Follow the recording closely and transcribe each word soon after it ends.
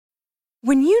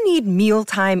When you need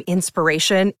mealtime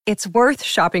inspiration, it's worth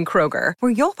shopping Kroger,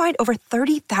 where you'll find over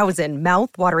 30,000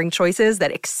 mouth-watering choices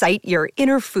that excite your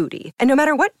inner foodie. And no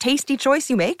matter what tasty choice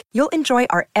you make, you'll enjoy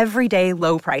our everyday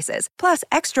low prices, plus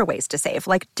extra ways to save,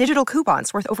 like digital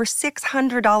coupons worth over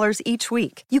 $600 each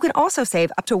week. You can also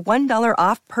save up to $1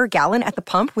 off per gallon at the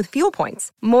pump with fuel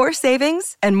points. More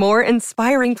savings and more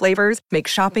inspiring flavors make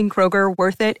shopping Kroger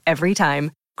worth it every time.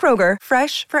 Kroger,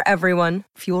 fresh for everyone.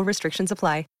 Fuel restrictions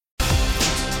apply.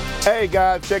 Hey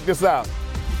guys, check this out.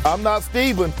 I'm not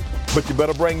Steven, but you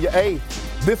better bring your A.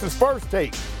 This is First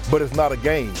Take, but it's not a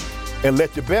game. And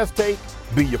let your best take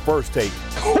be your first take.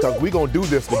 Because we're going to do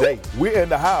this today. We're in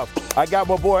the house. I got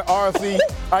my boy RC,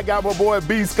 I got my boy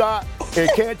B. Scott, and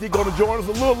Canty going to join us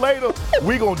a little later.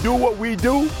 We're going to do what we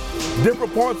do,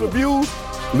 different points of view.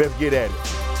 Let's get at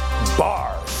it.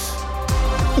 Bars.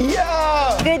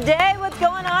 Yeah! Good day. What's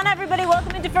going on, everybody?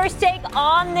 Welcome into First Take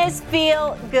on this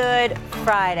Feel Good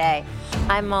Friday.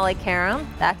 I'm Molly Karam.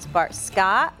 That's Bart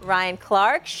Scott, Ryan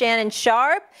Clark, Shannon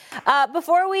Sharp.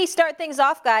 Before we start things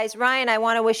off, guys, Ryan, I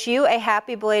want to wish you a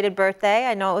happy belated birthday.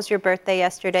 I know it was your birthday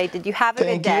yesterday. Did you have a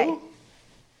good day?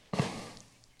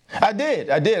 I did.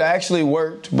 I actually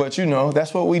worked, but you know,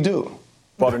 that's what we do.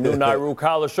 Bought a new Nauru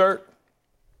collar shirt.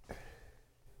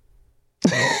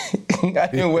 I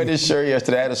didn't wear this shirt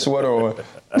yesterday. I had a sweater on.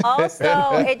 Also,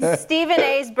 it's Stephen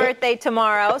A's birthday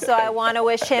tomorrow, so I want to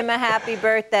wish him a happy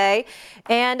birthday.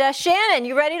 And Shannon,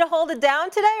 you ready to hold it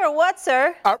down today or what,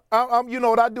 sir? I'm you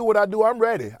know what I do. I'm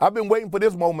ready. I've been waiting for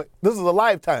this moment. This is a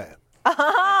lifetime.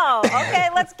 Oh, okay,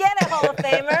 let's get it, Hall of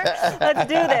Famer. Let's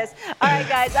do this. All right,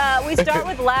 guys, we start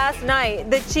with last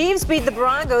night. The Chiefs beat the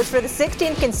Broncos for the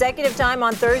 16th consecutive time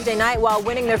on Thursday night while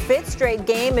winning their 5th straight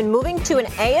game and moving to an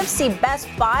AFC Best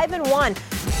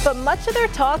 5-1. But much of their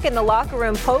talk in the locker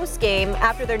room post-game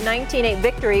after their 19-8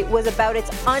 victory was about its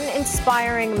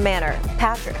uninspiring manner.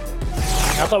 Patrick.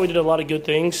 I thought we did a lot of good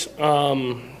things.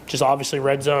 Just obviously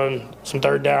red zone, some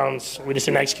third downs. We just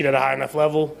didn't execute at a high enough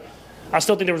level. I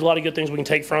still think there was a lot of good things we can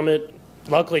take from it.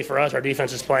 Luckily for us, our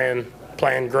defense is playing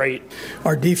great.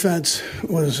 Our defense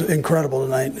was incredible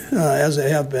tonight, as they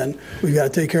have been. We've got to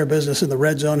take care of business in the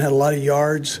red zone, had a lot of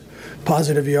yards,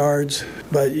 positive yards,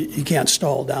 but you can't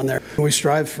stall down there. We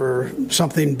strive for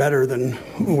something better than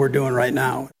what we're doing right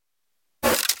now. All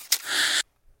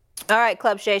right,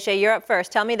 Club Shay Shay, you're up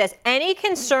first. Tell me this. Any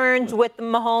concerns with the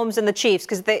Mahomes and the Chiefs?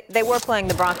 Because they were playing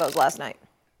the Broncos last night.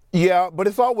 Yeah, but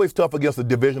it's always tough against the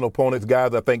division opponents,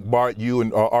 guys. I think Bart, you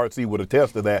and RC would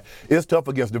attest to that. It's tough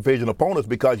against division opponents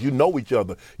because you know each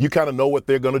other. You kind of know what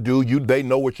they're going to do. They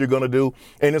know what you're going to do.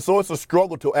 And so it's a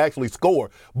struggle to actually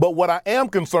score. But what I am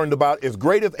concerned about is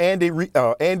great as Andy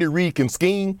Reid can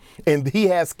scheme, and he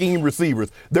has scheme receivers.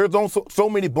 There's also so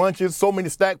many bunches, so many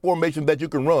stack formations that you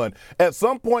can run. At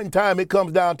some point in time, it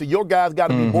comes down to your guys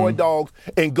got to be boy dogs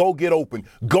and go get open.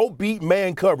 Go beat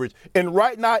man coverage. And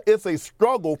right now, it's a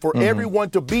struggle for everyone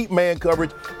to beat man coverage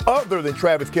other than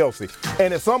Travis Kelce.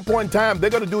 And at some point in time,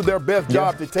 they're going to do their best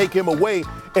job to take him away.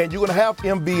 And you're going to have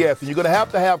MVS, and you're going to have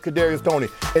Kadarius Toney,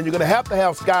 and you're going to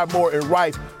have Sky Moore and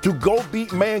Rice to go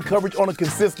beat man coverage on a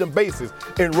consistent basis.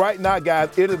 And right now,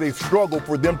 guys, it is a struggle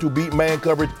for them to beat man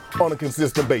coverage on a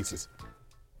consistent basis.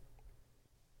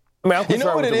 You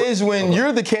know what it is when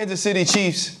you're the Kansas City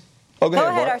Chiefs? Oh, go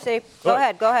ahead, RC. Go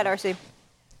ahead, RC.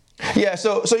 Yeah,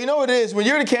 so you know what it is? When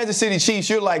you're the Kansas City Chiefs,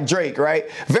 you're like Drake, right?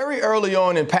 Very early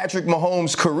on in Patrick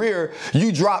Mahomes' career,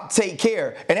 you dropped Take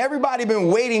Care. And everybody been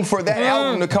waiting for that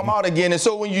album to come out again. And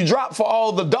so when you drop For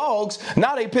All the Dogs,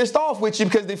 now they pissed off with you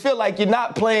because they feel like you're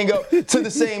not playing up to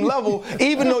the same level,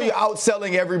 even though you're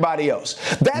outselling everybody else.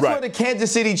 That's where the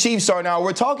Kansas City Chiefs are now.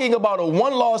 We're talking about a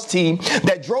one-loss team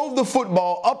that drove the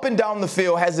football up and down the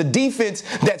field, has a defense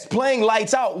that's playing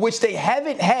lights out, which they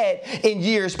haven't had in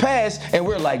years past. And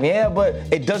we're like, yeah, but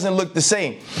it doesn't look the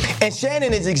same. And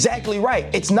Shannon is exactly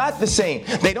right. It's not the same.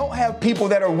 They don't have people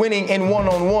that are winning in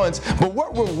one-on-ones, but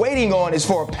what we're waiting on is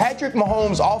for a Patrick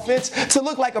Mahomes offense to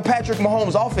look like a Patrick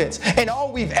Mahomes offense. And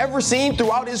all we've ever seen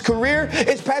throughout his career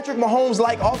is Patrick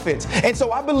Mahomes-like offense. And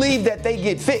so I believe that they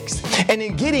get fixed. And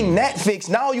in getting that fixed,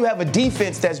 now you have a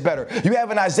defense that's better. You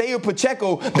have an Isaiah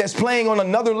Pacheco that's playing on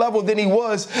another level than he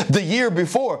was the year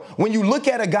before. When you look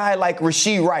at a guy like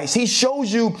Rashee Rice, he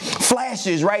shows you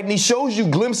flashes, right? right? And he shows you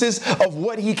glimpses of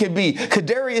what he can be.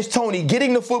 Kadarius Toney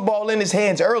getting the football in his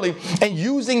hands early and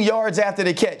using yards after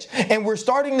the catch. And we're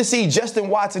starting to see Justin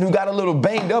Watson, who got a little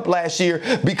banged up last year,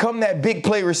 become that big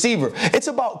play receiver. It's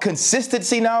about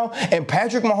consistency now, and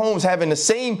Patrick Mahomes having the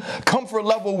same comfort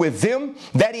level with them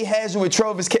that he has with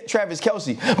Travis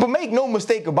Kelce. But make no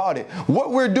mistake about it,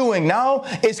 what we're doing now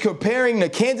is comparing the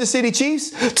Kansas City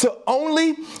Chiefs to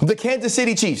only the Kansas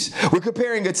City Chiefs. We're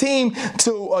comparing a team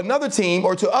to another team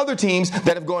or to other teams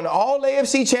that have gone to all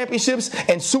AFC championships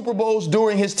and Super Bowls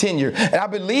during his tenure. And I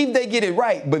believe they get it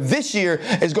right, but this year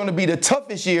is going to be the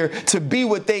toughest year to be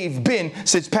what they've been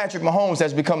since Patrick Mahomes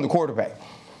has become the quarterback.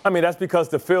 I mean, that's because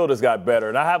the field has got better.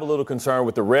 And I have a little concern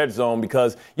with the red zone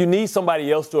because you need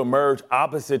somebody else to emerge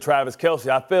opposite Travis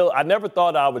Kelce. I never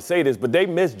thought I would say this, but they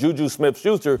missed Juju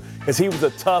Smith-Schuster because he was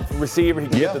a tough receiver. He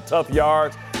could get the tough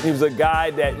yards. He was a guy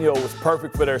that, was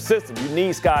perfect for their system. You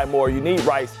need Sky Moore. You need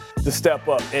Rice to step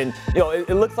up. And,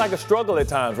 it looks like a struggle at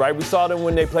times, right? We saw them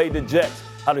when they played the Jets,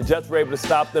 how the Jets were able to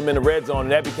stop them in the red zone,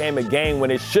 and that became a game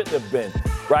when it shouldn't have been,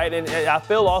 right? And I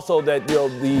feel also that,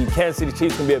 the Kansas City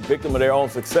Chiefs can be a victim of their own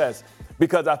success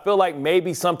because I feel like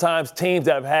maybe sometimes teams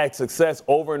that have had success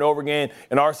over and over again,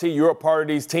 and RC, you're a part of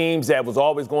these teams that was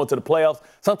always going to the playoffs,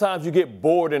 sometimes you get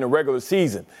bored in the regular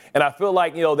season. And I feel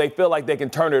like, they feel like they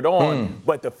can turn it on.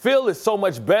 But the field is so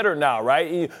much better now,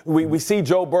 right? We see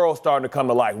Joe Burrow starting to come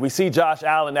to life. We see Josh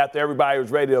Allen, after everybody was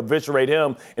ready to eviscerate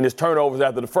him and his turnovers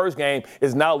after the first game,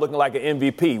 is now looking like an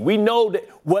MVP. We know that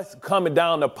what's coming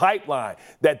down the pipeline,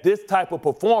 that this type of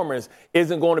performance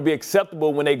isn't going to be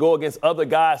acceptable when they go against other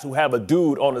guys who have a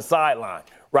dude on the sideline,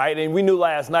 right? And we knew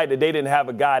last night that they didn't have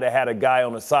a guy that had a guy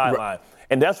on the sideline. Right.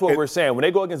 And that's what we're saying. When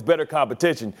they go against better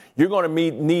competition, you're going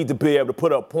to need to be able to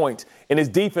put up points. And his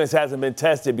defense hasn't been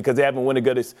tested because they haven't won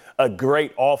a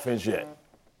great offense yet.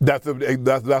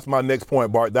 That's my next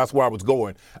point, Bart. That's where I was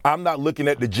going. I'm not looking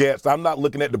at the Jets. I'm not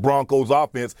looking at the Broncos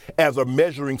offense as a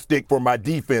measuring stick for my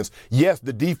defense. Yes,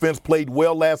 the defense played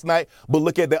well last night, but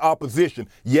look at the opposition.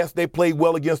 Yes, they played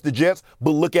well against the Jets, but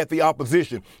look at the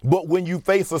opposition. But when you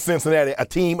face a Cincinnati, a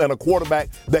team and a quarterback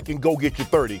that can go get you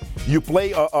 30, you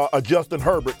play a Justin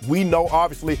Herbert. We know,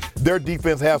 obviously, their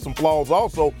defense has some flaws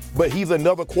also, but he's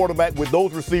another quarterback with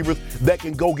those receivers that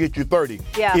can go get you 30.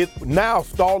 Yeah. It's now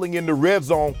stalling in the red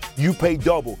zone. You pay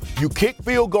double. You kick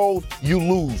field goals, you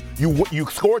lose. You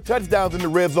score touchdowns in the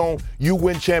red zone, you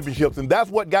win championships. And that's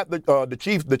what got the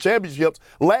Chiefs the championships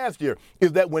last year,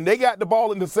 is that when they got the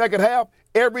ball in the second half,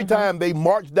 every time they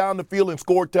marched down the field and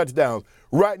scored touchdowns.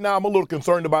 Right now, I'm a little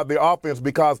concerned about their offense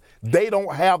because they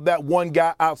don't have that one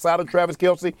guy outside of Travis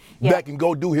Kelce that can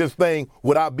go do his thing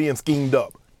without being schemed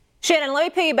up. Shannon,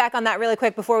 let me piggyback on that really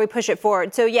quick before we push it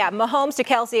forward. So, Mahomes to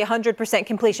Kelce, 100%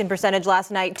 completion percentage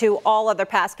last night to all other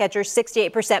pass catchers,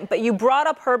 68%. But you brought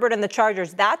up Herbert and the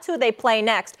Chargers. That's who they play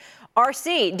next.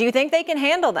 RC, do you think they can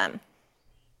handle them?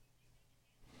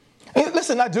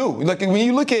 Listen, I do. Like when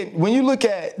you look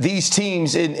at these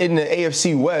teams in the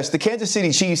AFC West, the Kansas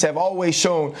City Chiefs have always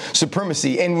shown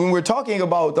supremacy. And when we're talking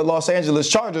about the Los Angeles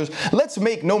Chargers, let's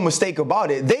make no mistake about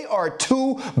it. They are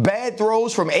two bad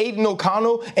throws from Aiden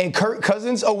O'Connell and Kirk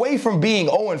Cousins away from being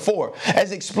 0-4.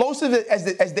 As explosive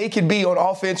as they can be on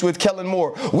offense with Kellen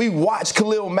Moore, we watched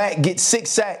Khalil Mack get 6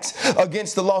 sacks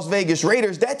against the Las Vegas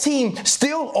Raiders. That team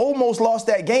still almost lost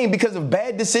that game because of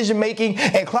bad decision making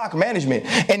and clock management.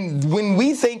 And when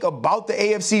we think about the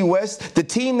AFC West, the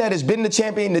team that has been the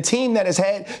champion, the team that has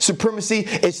had supremacy,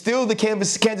 is still the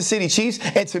Kansas City Chiefs,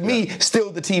 and to me,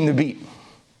 still the team to beat.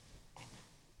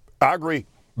 I agree.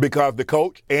 Because the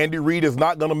coach, Andy Reid, is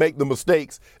not going to make the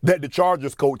mistakes that the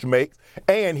Chargers coach makes,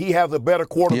 and he has a better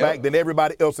quarterback than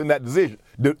everybody else in that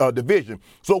division.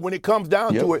 So when it comes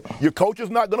down to it, your coach is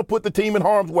not going to put the team in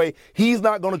harm's way. He's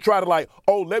not going to try to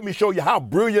let me show you how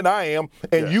brilliant I am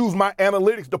and use my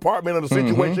analytics department in the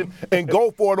situation and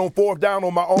go for it on 4th down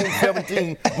on my own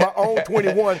 17, my own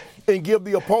 21, and give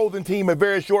the opposing team a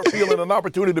very short field and an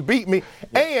opportunity to beat me.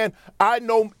 And I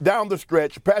know down the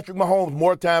stretch, Patrick Mahomes,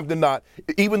 more times than not,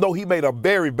 even though he made a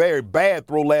very, very bad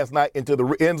throw last night into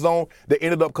the end zone that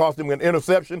ended up costing him an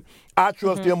interception, I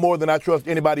trust him more than I trust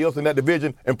anybody else in that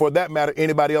division, and for that matter,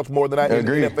 anybody else more than I in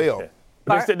the NFL.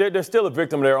 They're still a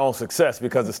victim of their own success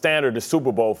because the standard is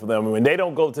Super Bowl for them. When they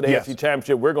don't go to the AFC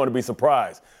Championship, we're going to be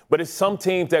surprised. But it's some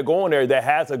teams that go in there that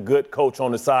has a good coach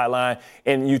on the sideline.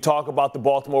 And you talk about the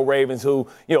Baltimore Ravens who,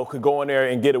 could go in there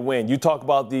and get a win. You talk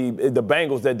about the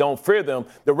Bengals that don't fear them.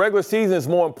 The regular season is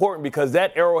more important because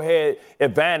that Arrowhead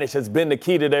advantage has been the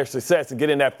key to their success in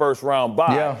getting that first round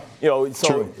bye. Yeah.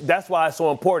 So that's why it's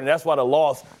so important. That's why the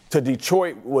loss to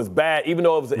Detroit was bad, even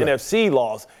though it was an NFC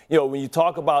loss. When you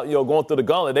talk about, going through the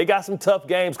gauntlet, they got some tough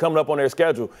games coming up on their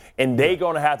schedule, and they're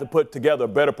going to have to put together a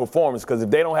better performance because if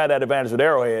they don't have that advantage with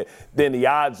Arrowhead, then the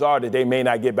odds are that they may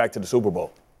not get back to the Super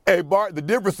Bowl. Hey, Bart, the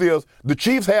difference is the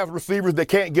Chiefs have receivers that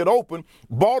can't get open.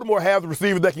 Baltimore has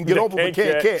receivers that can get open but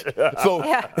can't catch. So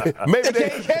maybe they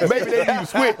need to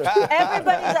switch.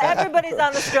 Everybody's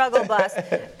on the struggle bus.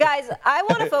 Guys, I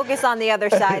want to focus on the other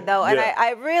side, though, and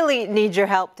I really need your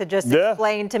help to just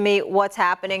explain to me what's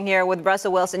happening here with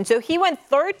Russell Wilson. So he went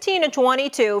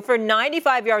 13-22 for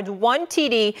 95 yards, 1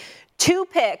 TD, 2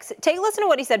 picks. Take a listen to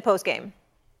what he said post-game.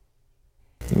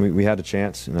 We had a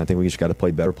chance, and I think we just got to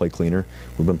play better, play cleaner.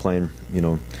 We've been playing,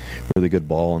 really good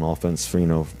ball on offense for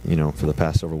the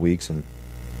past several weeks, and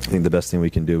I think the best thing we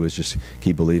can do is just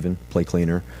keep believing, play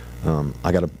cleaner.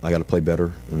 I got to play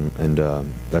better, and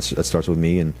that starts with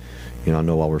me, and I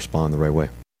know I'll respond the right way.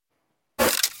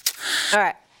 All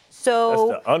right.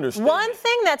 So one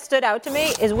thing that stood out to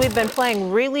me is we've been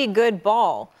playing really good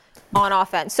ball on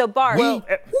offense. So Bart, when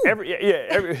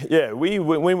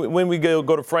we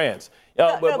go to France.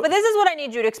 But this is what I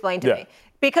need you to explain to me.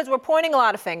 Because we're pointing a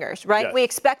lot of fingers, right? Yes. We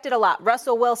expected a lot.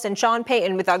 Russell Wilson, Sean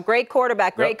Payton, with a great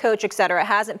quarterback, great coach, et cetera,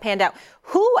 hasn't panned out.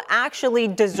 Who actually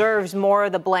deserves more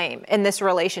of the blame in this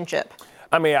relationship?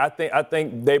 I mean, I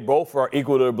think they both are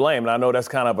equal to the blame, and I know that's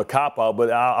kind of a cop-out,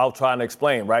 but I'll try and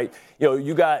explain, right?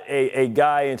 You got a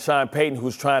guy in Sean Payton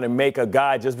who's trying to make a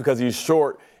guy just because he's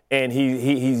short and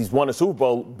he's won a Super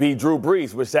Bowl, be Drew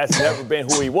Brees, which that's never been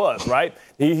who he was, right?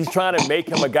 He's trying to make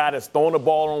him a guy that's throwing the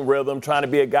ball on rhythm, trying to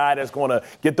be a guy that's going to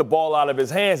get the ball out of his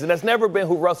hands, and that's never been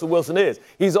who Russell Wilson is.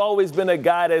 He's always been a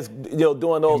guy that's doing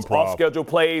those off-schedule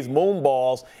plays, moon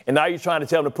balls, and now you're trying to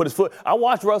tell him to put his foot. I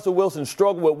watched Russell Wilson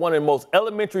struggle with one of the most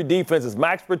elementary defenses,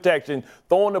 max protection,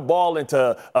 throwing the ball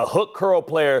into a hook curl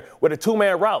player with a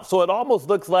two-man route. So it almost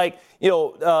looks like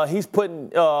he's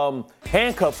putting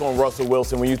handcuffs on Russell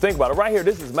Wilson when you think about it. Right here,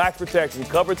 this is max protection,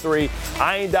 cover 3,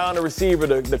 eyeing down the receiver.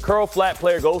 The curl flat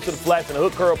player goes to the flats, and the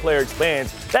hook curl player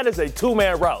expands. That is a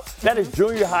two-man route. That is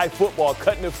junior high football,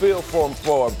 cutting the field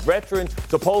for a veteran,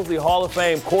 supposedly Hall of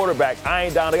Fame quarterback,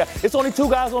 eyeing down the guy. It's only 2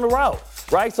 guys on the route.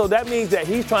 Right? So that means that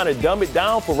he's trying to dumb it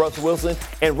down for Russell Wilson,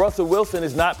 and Russell Wilson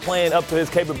is not playing up to his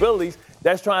capabilities.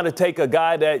 That's trying to take a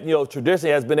guy that,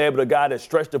 traditionally has been able to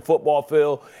stretch the football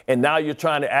field, and now you're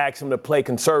trying to ask him to play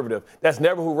conservative. That's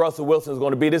never who Russell Wilson is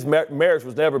going to be. This marriage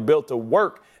was never built to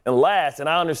work and last, and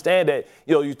I understand that,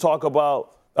 you talk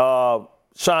about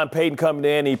Sean Payton coming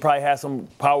in, he probably had some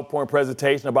PowerPoint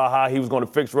presentation about how he was going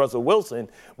to fix Russell Wilson,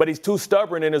 but he's too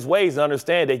stubborn in his ways to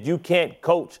understand that you can't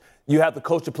coach. You have to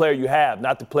coach the player you have,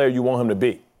 not the player you want him to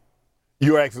be.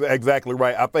 You're exactly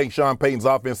right. I think Sean Payton's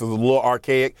offense is a little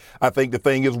archaic. I think the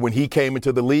thing is when he came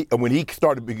into the league, when he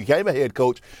became a head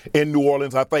coach in New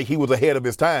Orleans, I think he was ahead of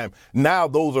his time. Now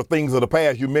those are things of the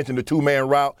past. You mentioned the two-man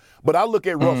route, but I look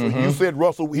at Russell. You said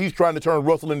Russell, he's trying to turn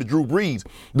Russell into Drew Brees.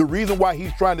 The reason why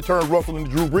he's trying to turn Russell into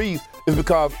Drew Brees is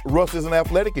because Russ isn't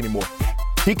athletic anymore.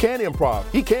 He can't improv.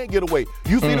 He can't get away.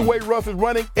 You see the way Russ is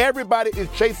running? Everybody is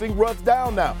chasing Russ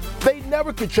down now. They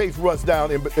never could chase Russ down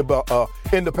in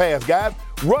the past, guys.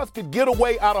 Russ could get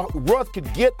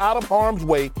out of harm's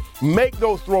way, make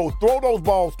those throws, throw those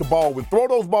balls to Baldwin, throw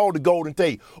those balls to Golden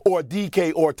Tate or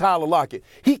DK or Tyler Lockett.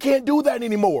 He can't do that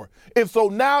anymore. And so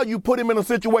now you put him in a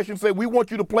situation and say, we want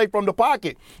you to play from the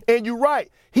pocket. And you're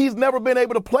right. He's never been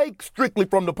able to play strictly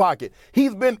from the pocket.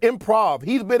 He's been improv.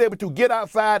 He's been able to get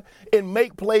outside and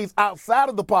make plays outside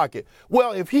of the pocket.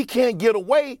 Well, if he can't get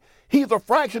away, he's a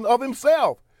fraction of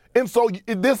himself. And so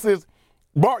this is,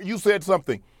 Bart, you said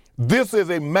something. This is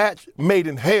a match made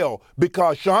in hell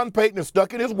because Sean Payton is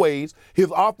stuck in his ways.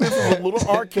 His offense is a little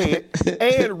archaic,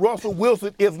 and Russell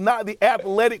Wilson is not the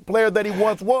athletic player that he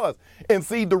once was. And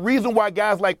see, the reason why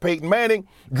guys like Peyton Manning,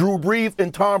 Drew Brees,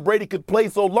 and Tom Brady could play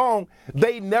so long,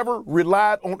 they never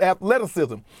relied on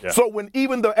athleticism. Yeah. So when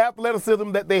even the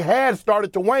athleticism that they had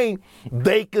started to wane,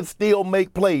 they could still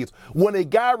make plays. When a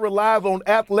guy relies on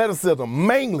athleticism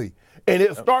mainly, and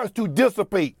it starts to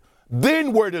dissipate,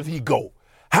 then where does he go?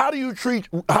 How do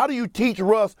you teach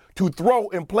Russ to throw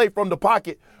and play from the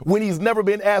pocket when he's never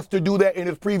been asked to do that in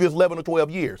his previous 11 or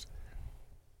 12 years?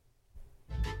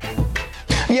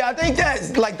 Yeah, I think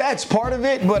that's part of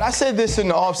it, but I said this in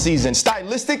the offseason.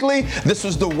 Stylistically, this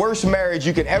was the worst marriage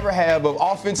you could ever have of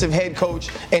offensive head coach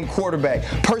and quarterback.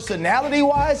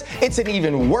 Personality-wise, it's an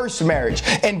even worse marriage.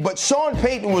 But Sean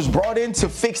Payton was brought in to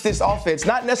fix this offense,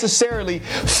 not necessarily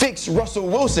fix Russell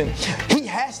Wilson. He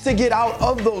has to get out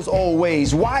of those old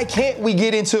ways. Why can't we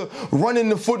get into running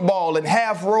the football and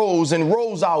half rolls and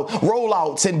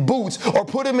rollouts and boots, or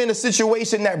put him in a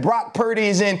situation that Brock Purdy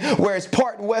is in, where it's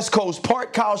part West Coast,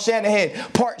 part Kyle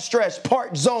Shanahan, part stretch,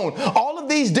 part zone. All of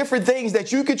these different things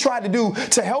that you could try to do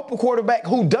to help a quarterback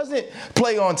who doesn't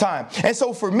play on time. And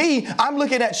so for me, I'm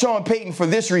looking at Sean Payton for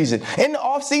this reason. In the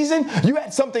offseason, you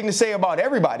had something to say about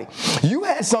everybody. You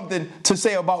had something to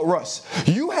say about Russ.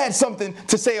 You had something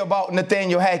to say about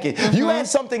Nathaniel Hackett. Mm-hmm. You had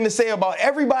something to say about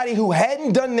everybody who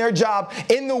hadn't done their job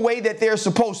in the way that they're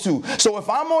supposed to. So if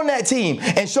I'm on that team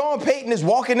and Sean Payton is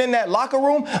walking in that locker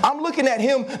room, I'm looking at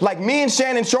him like me and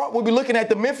Shannon Sharp will be looking at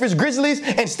the Memphis Grizzlies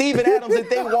and Steven Adams if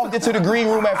they walked into the green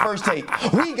room at first take.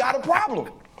 We got a problem.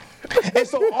 And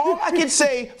so all I can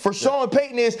say for Sean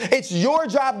Payton is it's your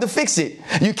job to fix it.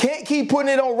 You can't keep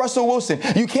putting it on Russell Wilson.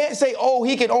 You can't say, oh,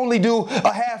 he can only do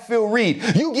a half-field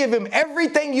read. You give him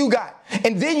everything you got.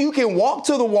 And then you can walk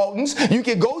to the Waltons. You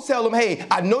can go tell them, hey,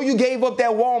 I know you gave up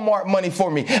that Walmart money for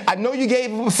me. I know you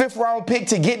gave him a 5th-round pick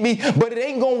to get me, but it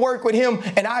ain't going to work with him,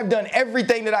 and I've done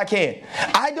everything that I can.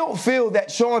 I don't feel that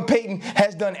Sean Payton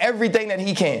has done everything that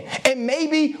he can. And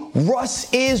maybe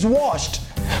Russ is washed.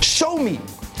 Show me.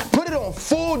 Put it on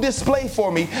full display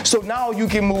for me so now you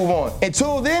can move on.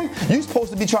 Until then, you're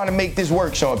supposed to be trying to make this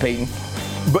work, Sean Payton.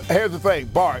 But here's the thing,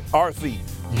 Bart, RC,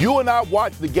 you and I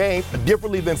watch the game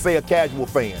differently than, say, a casual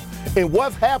fan. And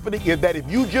what's happening is that if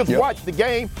you just watch the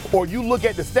game or you look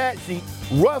at the stat sheet,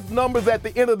 Russ numbers at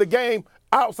the end of the game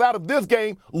outside of this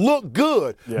game look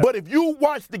good. Yeah. But if you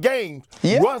watch the games,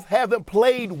 Russ hasn't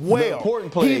played well. The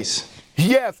important plays.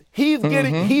 He's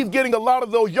getting a lot of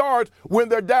those yards when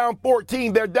they're down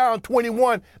 14, they're down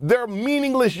 21. They're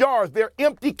meaningless yards. They're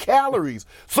empty calories.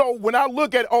 So when I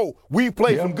look at, we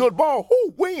play some good ball,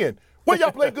 when? Where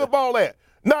y'all play good ball at?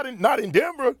 Not in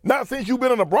Denver. Not since you've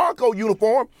been in a Bronco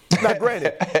uniform. Now,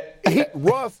 granted,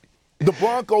 the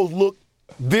Broncos look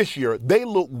this year. They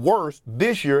look worse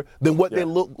this year than what they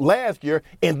looked last year,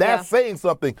 and that's saying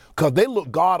something because they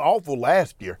looked god-awful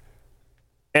last year.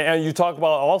 And you talk about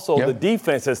also the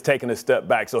defense has taken a step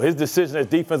back. So his decision as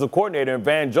defensive coordinator in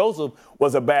Van Joseph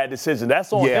was a bad decision.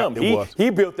 That's on him. He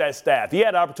built that staff. He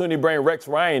had the opportunity to bring Rex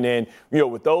Ryan in,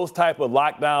 with those type of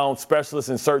lockdown specialists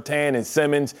in Surtain and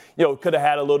Simmons, could have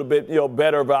had a little bit,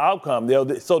 better of an outcome.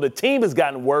 So the team has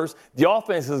gotten worse. The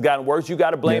offense has gotten worse. You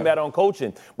got to blame that on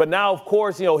coaching. But now, of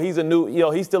course, he's he's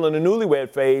still in the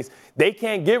newlywed phase. They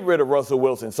can't get rid of Russell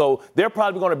Wilson. So they're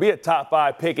probably going to be a top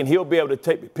 5 pick, and he'll be able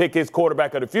to pick his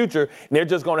quarterback of the future, and they're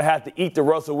just going to have to eat the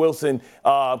Russell Wilson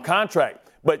contract.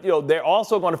 But, they're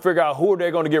also going to figure out who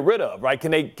they're going to get rid of, right?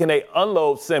 Can they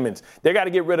unload Simmons? They got to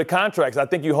get rid of contracts. I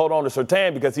think you hold on to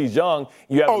Surtain because he's young.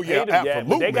 You haven't paid him yet.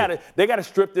 But they got to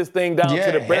strip this thing down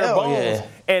to the bare bones. Yeah.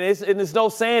 And it's no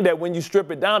saying that when you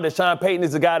strip it down that Sean Payton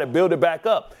is the guy to build it back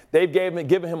up. They've given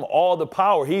him all the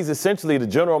power. He's essentially the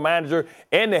general manager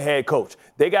and the head coach.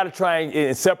 They got to try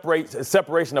and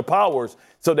separation of powers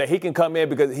so that he can come in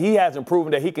because he hasn't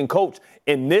proven that he can coach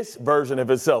in this version of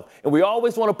himself. And we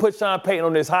always want to put Sean Payton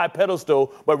on this high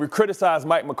pedestal, but we criticize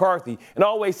Mike McCarthy and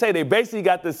always say they basically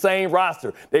got the same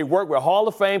roster. They work with Hall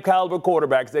of Fame caliber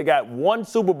quarterbacks. They got 1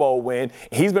 Super Bowl win.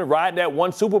 He's been riding that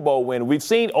 1 Super Bowl win. We've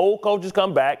seen old coaches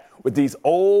come back with these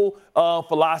old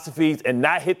philosophies and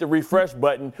not hit the refresh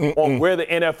button on where the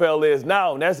NFL is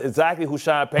now. And that's exactly who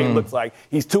Sean Payton looks like.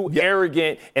 He's too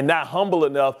arrogant and not humble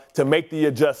enough to make the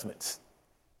adjustments.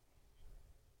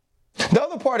 The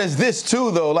other part is this,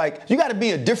 too, though. Like, you got to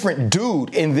be a different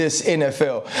dude in this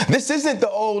NFL. This isn't the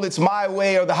old, it's my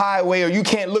way or the highway, or you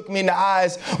can't look me in the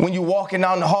eyes when you're walking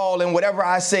down the hall and whatever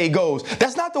I say goes.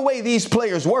 That's not the way these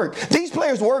players work. These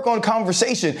players work on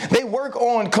conversation. They work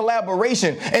on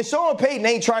collaboration. And Sean Payton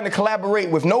ain't trying to collaborate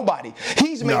with nobody.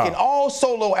 He's making all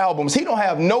solo albums. He don't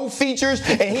have no features,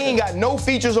 and he ain't got no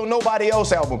features on nobody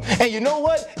else's album. And you know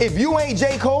what? If you ain't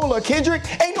J. Cole or Kendrick,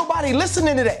 ain't nobody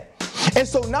listening to that. And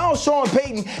so now Sean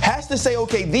Payton has to say,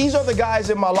 okay, these are the guys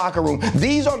in my locker room.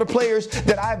 These are the players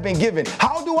that I've been given.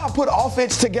 How do I put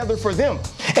offense together for them?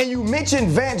 And you mentioned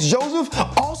Vance Joseph.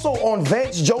 Also on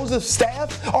Vance Joseph's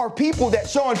staff are people that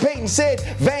Sean Payton said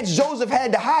Vance Joseph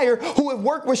had to hire who have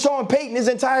worked with Sean Payton his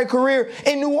entire career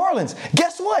in New Orleans.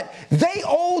 Guess what? They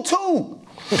old too.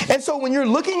 And so when you're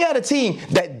looking at a team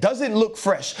that doesn't look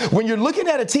fresh, when you're looking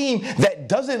at a team that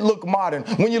doesn't look modern,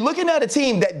 when you're looking at a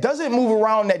team that doesn't move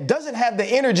around, that doesn't have the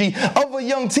energy of a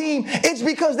young team, it's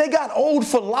because they got old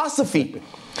philosophy.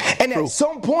 And at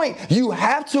some point, you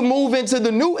have to move into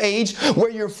the new age where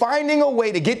you're finding a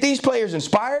way to get these players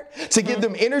inspired, to give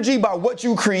them energy by what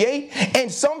you create.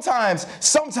 And sometimes,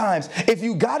 if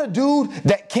you got a dude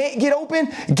that can't get open,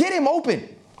 get him open.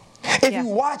 If you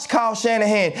watch Kyle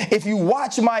Shanahan, if you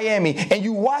watch Miami, and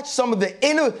you watch some of the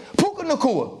Puka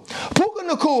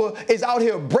Nacua is out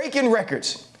here breaking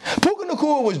records. Puka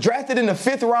Nacua was drafted in the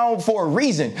 5th round for a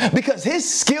reason, because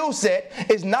his skill set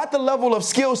is not the level of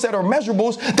skill set or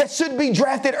measurables that should be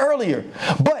drafted earlier.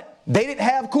 But they didn't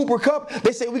have Cooper Kupp.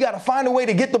 They said, we got to find a way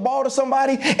to get the ball to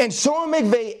somebody. And Sean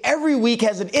McVay every week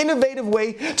has an innovative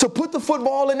way to put the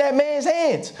football in that man's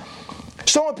hands.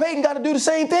 Sean Payton got to do the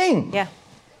same thing. Yeah.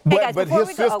 Hey guys, but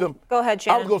his system, go ahead,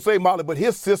 Shannon. I was going to say, Molly, but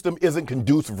his system isn't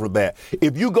conducive for that.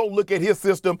 If you go look at his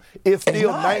system, it's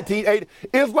still 1980.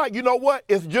 It's like, you know what?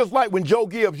 It's just like when Joe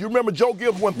Gibbs. You remember Joe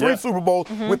Gibbs won 3 Super Bowls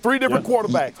with 3 different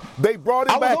quarterbacks. They brought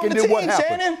him back, and then what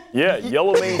happened? Shannon. Yeah,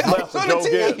 yellow means left for Joe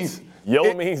Gibbs.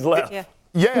 Yellow means left. Yeah.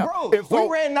 Bro, we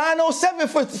ran 907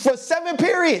 for 7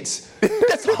 periods.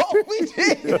 That's all we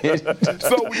did.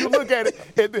 So when you look at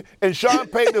it, and Sean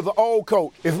Payton is an old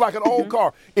coach. It's like an old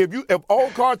car. If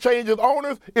old car changes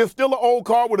owners, it's still an old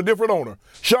car with a different owner.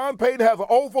 Sean Payton has an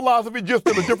old philosophy, just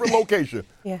in a different location.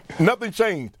 Yeah. Nothing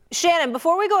changed. Shannon,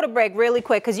 before we go to break, really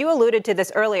quick, because you alluded to this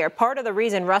earlier, part of the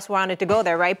reason Russ wanted to go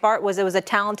there, right, Bart, was it was a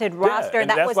talented roster. And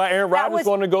that's why Aaron Rodgers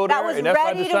wanted to go there, and that's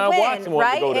why Deshaun Watson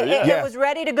wanted to go there. It was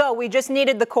ready to go. We just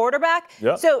needed the quarterback.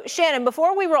 Yep. So, Shannon,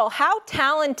 before we roll, how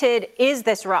talented is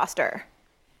this roster?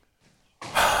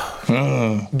 Guys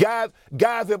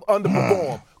have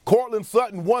underperformed. Cortland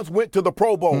Sutton once went to the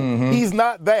Pro Bowl. He's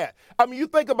not that. I mean, you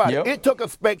think about it. It took a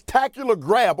spectacular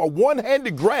grab, a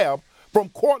one-handed grab from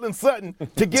Cortland Sutton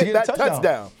to get that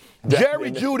touchdown.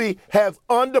 Jerry Jeudy has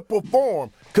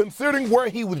underperformed considering where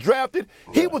he was drafted.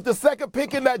 He was the 2nd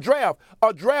pick in that draft,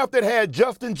 a draft that had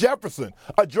Justin Jefferson,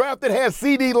 a draft that had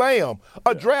C.D. Lamb,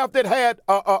 a draft that had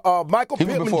Michael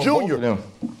Pittman Jr.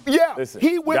 Yeah, listen,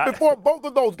 he went before both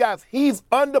of those guys. He's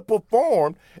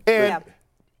underperformed, and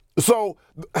so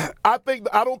I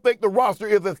don't think the roster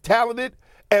is as talented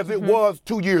as it was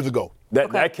 2 years ago.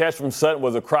 That catch from Sutton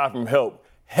was a cry from help.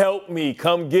 Help me.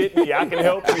 Come get me. I can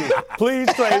help you.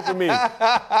 Please trade for me.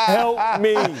 Help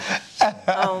me.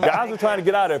 Guys are trying to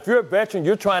get out of it. If you're a veteran,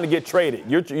 you're trying to get traded.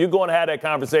 You're going to have that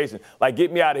conversation. Like,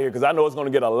 get me out of here, because I know it's going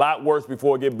to get a lot worse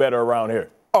before it get better around here.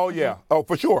 Oh, yeah. Oh,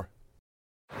 for sure.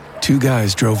 2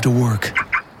 guys drove to work.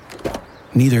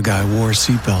 Neither guy wore a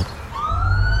seatbelt.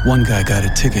 One guy got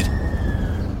a ticket.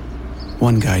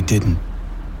 One guy didn't.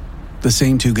 The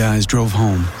same 2 guys drove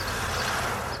home.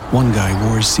 One guy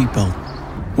wore his seatbelt.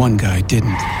 One guy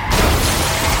didn't.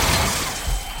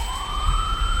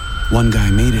 One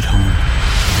guy made it home.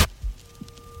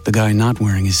 The guy not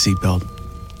wearing his seatbelt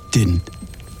didn't.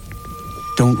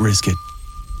 Don't risk it.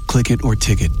 Click it or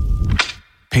ticket.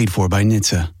 Paid for by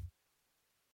NHTSA.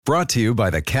 Brought to you by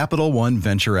the Capital One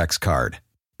Venture X card.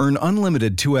 Earn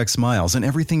unlimited 2x miles in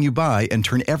everything you buy and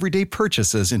turn everyday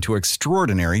purchases into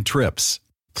extraordinary trips.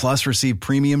 Plus, receive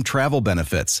premium travel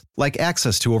benefits, like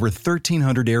access to over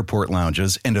 1,300 airport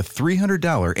lounges and a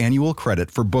 $300 annual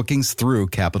credit for bookings through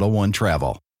Capital One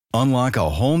Travel. Unlock a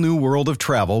whole new world of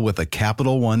travel with a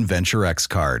Capital One Venture X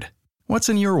card. What's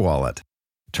in your wallet?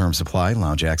 Terms apply.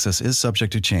 Lounge access is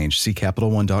subject to change. See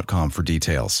CapitalOne.com for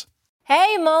details.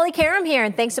 Hey, Molly Karam here,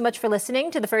 and thanks so much for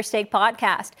listening to the First Take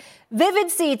podcast. Vivid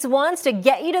Seats wants to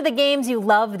get you to the games you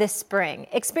love this spring.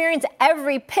 Experience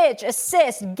every pitch,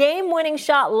 assist, game-winning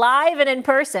shot live and in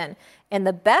person. And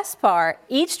the best part,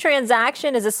 each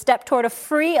transaction is a step toward a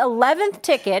free 11th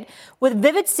ticket with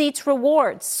Vivid Seats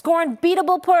rewards. Score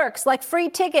unbeatable perks like free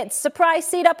tickets, surprise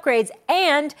seat upgrades,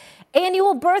 and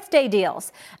annual birthday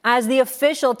deals. As the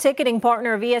official ticketing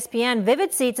partner of ESPN,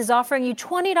 Vivid Seats is offering you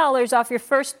 $20 off your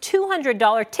first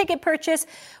 $200 ticket purchase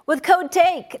with code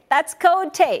TAKE. That's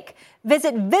code TAKE.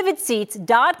 Visit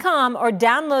vividseats.com or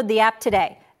download the app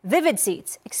today. Vivid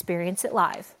Seats. Experience it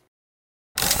live.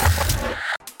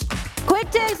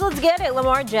 Quick takes, let's get it.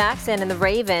 Lamar Jackson and the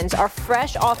Ravens are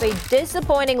fresh off a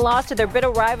disappointing loss to their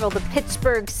bitter rival, the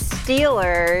Pittsburgh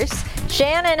Steelers.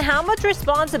 Shannon, how much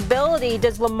responsibility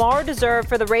does Lamar deserve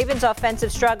for the Ravens'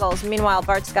 offensive struggles? Meanwhile,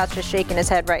 Bart Scott's just shaking his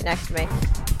head right next to me.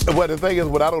 Well, the thing is,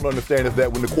 what I don't understand is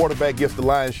that when the quarterback gets the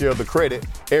lion's share of the credit,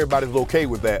 everybody's okay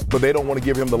with that, but they don't want to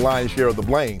give him the lion's share of the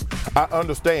blame. I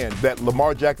understand that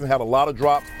Lamar Jackson had a lot of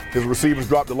drops. His receivers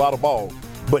dropped a lot of balls,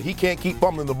 but he can't keep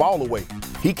fumbling the ball away.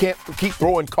 He can't keep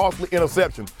throwing costly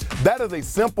interceptions. That is a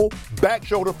simple back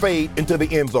shoulder fade into the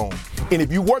end zone. And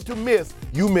if you were to miss,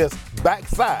 you miss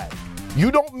backside. You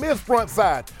don't miss front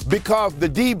side because the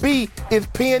DB is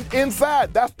pinned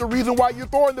inside. That's the reason why you're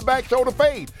throwing the back shoulder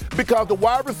fade, because the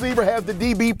wide receiver has the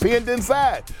DB pinned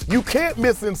inside. You can't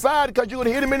miss inside because you're going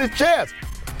to hit him in his chest.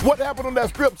 What happened on that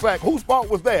strip sack? Whose fault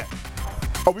was that?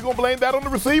 Are we going to blame that on the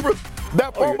receivers?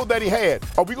 That fumble that he had,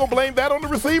 are we going to blame that on the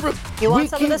receivers? You want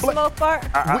some of the smoke, Bart?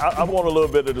 I want a little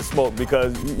bit of the smoke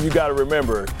because you got to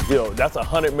remember, that's a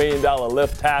 $100 million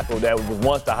left tackle that was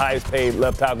once the highest paid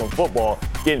left tackle in football,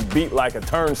 getting beat like a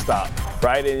turnstile,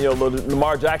 right? And,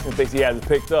 Lamar Jackson thinks he has it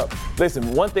picked up.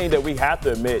 Listen, one thing that we have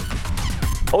to admit,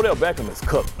 Odell Beckham is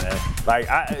cooked,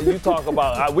 man. You talk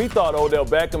about, we thought Odell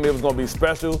Beckham, it was going to be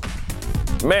special.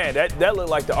 Man, that looked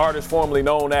like the artist formerly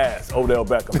known as Odell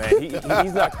Beckham, man.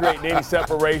 He's not creating any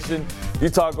separation. You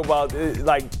talk about,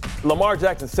 Lamar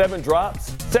Jackson, 7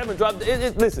 drops.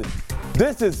 Listen,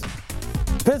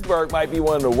 Pittsburgh might be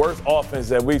one of the worst offenses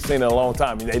that we've seen in a long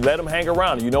time. They let them hang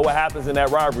around. You know what happens in that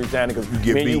rivalry, Shannon, because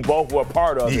me and you both were a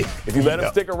part of it. If you let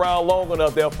them stick around long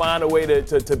enough, they'll find a way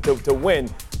to win.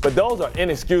 But those are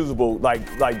inexcusable,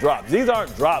 like drops. These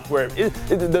aren't drops where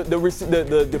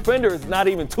the defender is not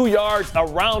even 2 yards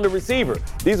around the receiver.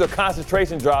 These are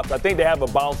concentration drops. I think they have a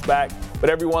bounce back,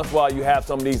 but every once in a while you have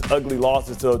some of these ugly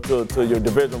losses to your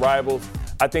division rivals.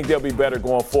 I think they'll be better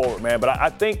going forward, man. But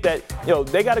I think that,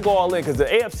 they got to go all in because the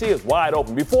AFC is wide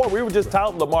open. Before, we were just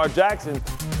touting Lamar Jackson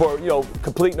for,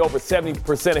 completing over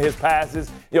 70% of his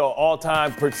passes,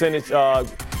 all-time percentage,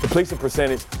 completion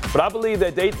percentage. But I believe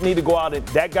that they need to go out and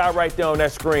that guy right there on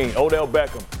that screen, Odell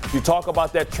Beckham. You talk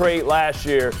about that trade last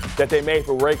year that they made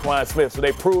for Raekwon Smith. So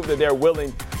they proved that they're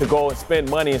willing to go and spend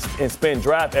money and spend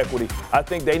draft equity. I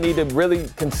think they need to really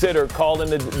consider calling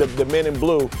the men in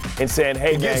blue and saying,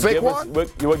 hey, man,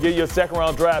 we'll give you a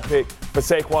second-round draft pick for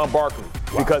Saquon Barkley.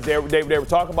 Wow. Because they were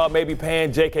talking about maybe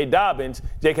paying J.K. Dobbins.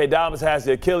 J.K. Dobbins has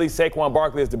the Achilles. Saquon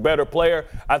Barkley is the better player.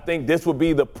 I think this would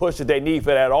be the push that they need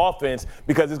for that offense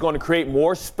because it's going to create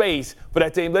more space for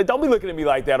that team. Don't be looking at me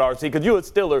like that, RC, because you're a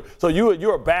Stiller, so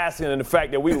you're basking in the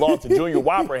fact that we lost to Junior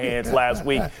Whopperhands last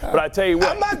week. But I tell you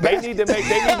what, they need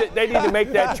to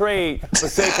make that trade for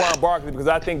Saquon Barkley because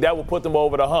I think that will put them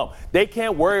over the hump. They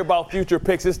can't worry about future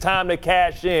picks. It's time to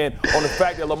cash in on the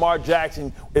fact that Lamar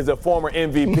Jackson is a former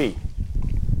MVP.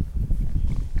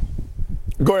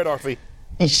 Go ahead, RC.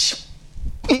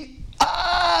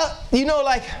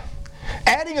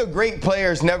 Adding a great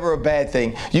player is never a bad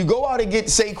thing. You go out and get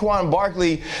Saquon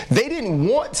Barkley. They didn't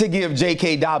want to give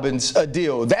J.K. Dobbins a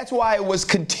deal. That's why it was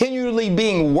continually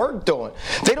being worked on.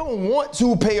 They don't want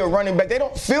to pay a running back. They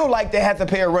don't feel like they have to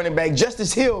pay a running back.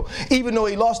 Justice Hill, even though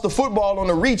he lost the football on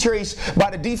a retrace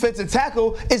by the defensive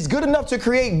tackle, is good enough to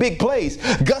create big plays.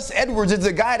 Gus Edwards is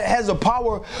a guy that has a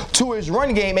power to his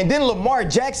run game. And then Lamar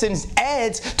Jackson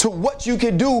adds to what you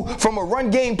can do from a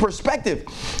run game perspective.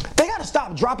 They got to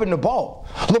stop dropping the ball.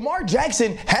 Lamar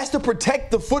Jackson has to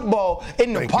protect the football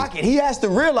in the pocket. He has to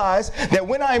realize that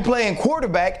when I'm playing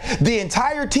quarterback, the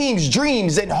entire team's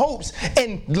dreams and hopes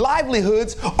and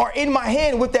livelihoods are in my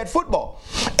hand with that football.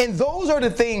 And those are the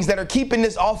things that are keeping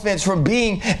this offense from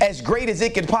being as great as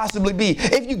it could possibly be.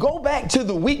 If you go back to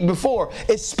the week before,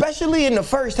 especially in the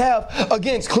first half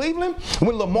against Cleveland,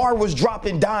 when Lamar was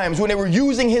dropping dimes, when they were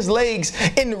using his legs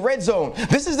in the red zone,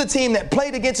 this is the team that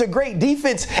played against a great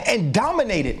defense and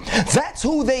dominated. That's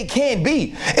who they can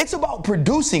be. It's about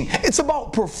producing. It's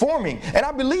about performing. And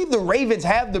I believe the Ravens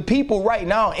have the people right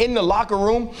now in the locker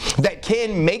room that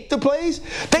can make the plays.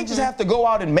 They just have to go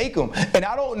out and make them. And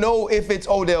I don't know if it's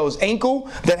Odell's ankle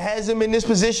that has him in this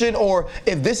position or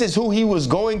if this is who he was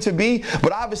going to be.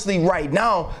 But obviously right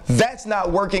now, that's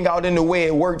not working out in the way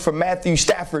it worked for Matthew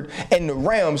Stafford and the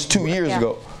Rams 2 years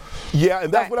ago. Yeah,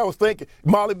 and that's what I was thinking.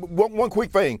 Molly, one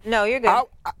quick thing. No, you're good.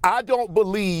 I don't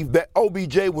believe that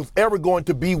OBJ was ever going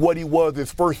to be what he was his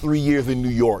first 3 years in New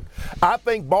York. I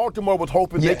think Baltimore was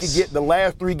hoping they could get the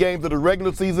last 3 games of the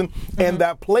regular season and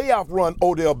that playoff run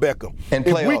Odell Beckham. And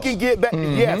if we can get that,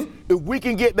 if we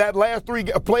can get that last 3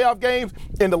 playoff games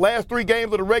and the last 3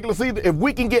 games of the regular season, if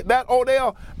we can get that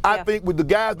Odell, I think with the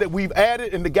guys that we've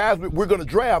added and the guys that we're going to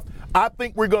draft, I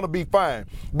think we're going to be fine.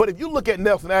 But if you look at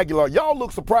Nelson Aguilar, y'all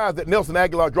look surprised that Nelson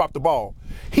Aguilar dropped the ball.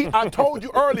 I told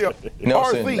you earlier,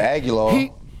 Nelson RC, Aguilar.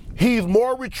 He's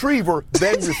more retriever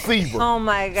than receiver. Oh,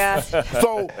 my gosh.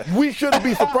 So we shouldn't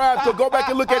be surprised to go back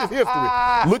and look at his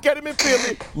history. Look at him in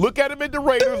Philly, look at him at the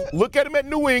Raiders, look at him at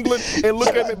New England, and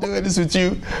look at him doing this with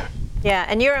you. Yeah,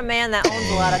 and you're a man that owns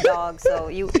a lot of dogs, so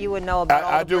you would know about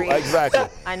all the breeds. I do, exactly.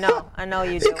 I know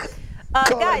you do.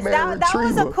 Guys, that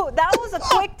was a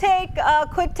quick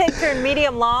take turn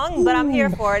medium long, but I'm here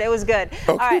for it. It was good.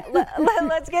 Okay. All right,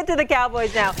 let's get to the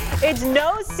Cowboys now. It's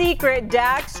no secret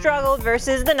Dak struggled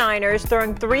versus the Niners,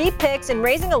 throwing 3 picks and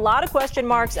raising a lot of question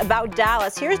marks about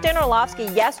Dallas. Here's Dan Orlovsky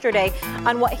yesterday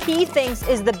on what he thinks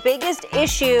is the biggest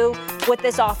issue with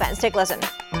this offense. Take a listen.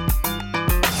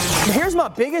 Here's my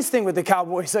biggest thing with the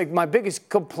Cowboys, like my biggest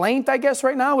complaint, I guess,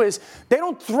 right now is they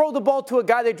don't throw the ball to a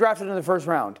guy they drafted in the first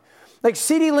round. Like,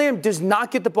 CeeDee Lamb does not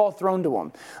get the ball thrown to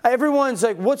him. Everyone's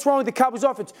like, what's wrong with the Cowboys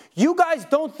offense? You guys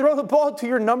don't throw the ball to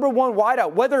your number 1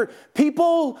 wideout. Whether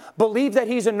people believe that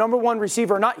he's a number 1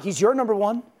 receiver or not, he's your number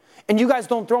 1. And you guys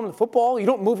don't throw him the football. You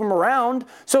don't move him around.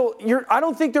 So I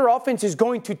don't think their offense is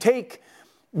going to take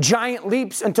giant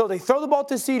leaps until they throw the ball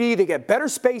to CD, they get better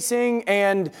spacing,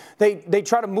 and they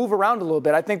try to move around a little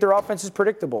bit. I think their offense is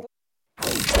predictable.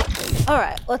 All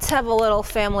right, let's have a little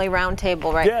family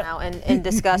roundtable now and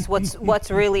discuss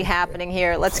what's really happening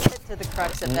here. Let's get to the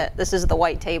crux of it. This is the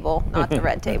white table, not the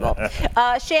red table.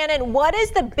 Shannon, what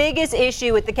is the biggest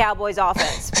issue with the Cowboys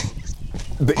offense?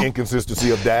 The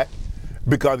inconsistency of Dak.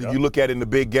 Because if you look at it in the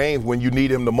big games, when you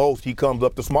need him the most, he comes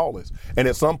up the smallest. And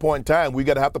at some point in time, we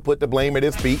got to have to put the blame at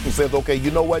his feet and says, okay,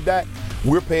 you know what, Dak?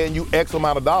 We're paying you X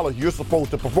amount of dollars. You're supposed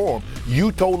to perform.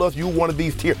 You told us you wanted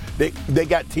these tier. They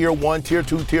got tier 1, tier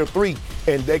 2, tier 3.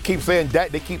 And they keep saying Dak.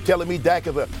 They keep telling me Dak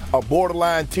is a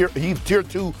borderline tier. He's tier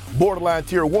 2, borderline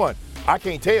tier 1. I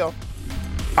can't tell.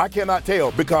 I cannot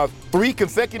tell because 3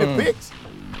 consecutive picks,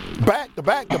 back to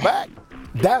back to back.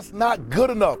 That's not good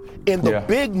enough. In the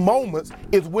big moments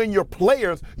is when your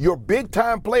players, your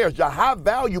big-time players, your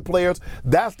high-value players,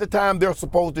 that's the time they're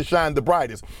supposed to shine the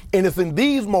brightest. And it's in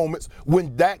these moments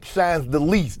when Dak shines the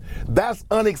least. That's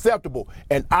unacceptable.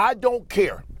 And I don't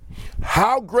care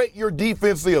how great your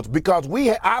defense is because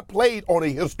I played on a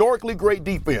historically great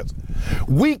defense.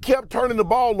 We kept turning the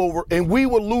ball over and we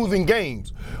were losing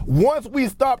games. Once we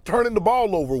stopped turning the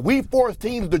ball over, we forced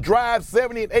teams to drive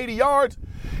 70 and 80 yards.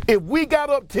 If we got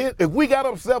up 7-0, we got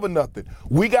up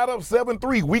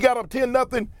 7-3, we got up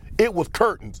 10-0, it was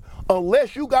curtains.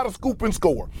 Unless you got a scoop and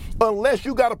score, unless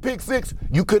you got a pick 6,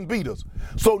 you couldn't beat us.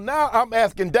 So now I'm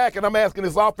asking Dak and I'm asking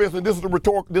this offense, and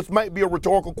this might be a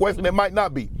rhetorical question, it might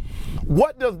not be.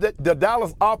 What does the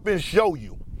Dallas offense show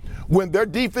you when their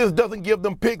defense doesn't give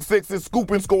them pick 6s,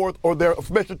 scoop and scores, or their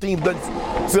special teams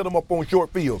doesn't set them up on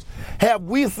short fields? Have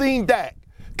we seen Dak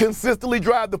consistently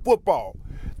drive the football?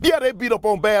 Yeah, they beat up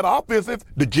on bad offenses,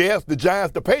 the Jets, the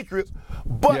Giants, the Patriots,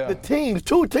 but the teams,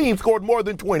 2 teams scored more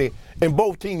than 20, and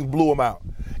both teams blew them out.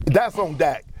 That's on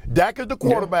Dak. Dak is the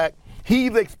quarterback.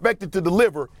 He's expected to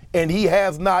deliver, and he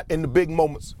has not in the big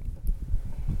moments.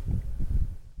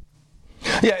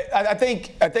 Yeah, I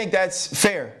think that's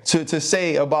fair to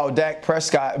say about Dak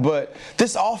Prescott, but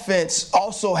this offense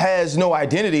also has no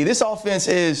identity. This offense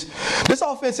is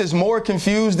more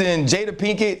confused than Jada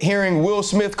Pinkett hearing Will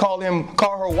Smith call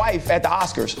her wife at the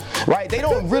Oscars, right? They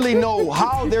don't really know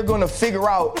how they're going to figure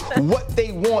out what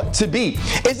they want to be.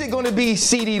 Is it going to be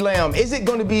CeeDee Lamb? Is it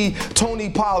going to be Tony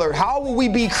Pollard? How will we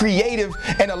be creative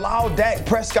and allow Dak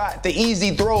Prescott the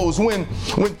easy throws when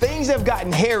things have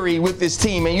gotten hairy with this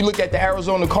team? And you look at the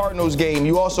Arizona Cardinals game.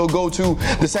 You also go to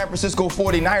the San Francisco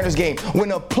 49ers game.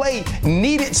 When a play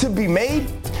needed to be made,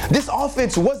 this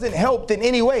offense wasn't helped in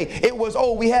any way. It was,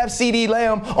 we have CeeDee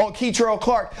Lamb on Keitrell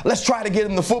Clark. Let's try to get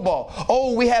him the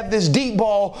football. We have this deep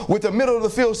ball with the middle of the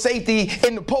field safety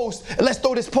in the post. Let's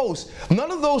throw this post.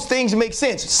 None of those things make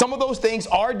sense. Some of those things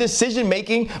are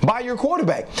decision-making by your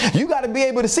quarterback. You got to be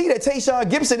able to see that Tayshaun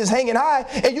Gibson is hanging high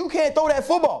and you can't throw that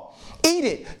football. Eat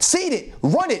it, seed it,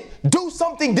 run it, do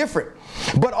something different.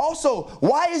 But also,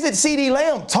 why isn't CeeDee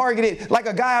Lamb targeted like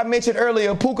a guy I mentioned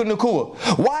earlier, Puka Nacua?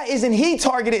 Why isn't he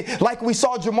targeted like we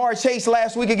saw Jamar Chase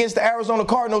last week against the Arizona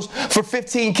Cardinals for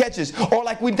 15 catches? Or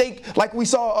like we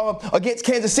saw against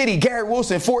Kansas City, Garrett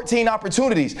Wilson, 14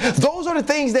 opportunities. Those are the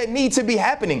things that need to be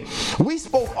happening. We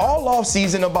spoke all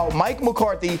offseason about Mike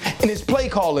McCarthy and his play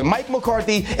calling, Mike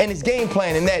McCarthy and his game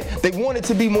plan, and that they wanted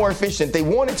to be more efficient. They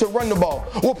wanted to run the ball.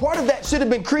 Well, part of that should have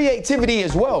been creativity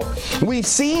as well. We've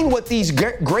seen what these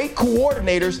great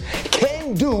coordinators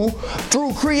can do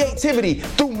through creativity,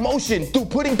 through motion, through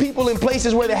putting people in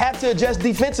places where they have to adjust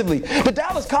defensively. The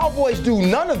Dallas Cowboys do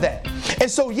none of that. And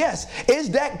so, yes, is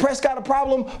Dak Prescott a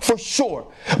problem? For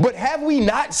sure. But have we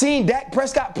not seen Dak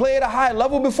Prescott play at a high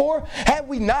level before? Have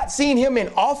we not seen him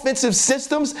in offensive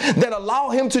systems that allow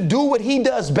him to do what he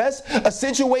does best,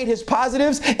 accentuate his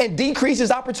positives and decrease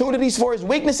his opportunities for his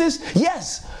weaknesses?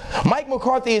 Yes. Mike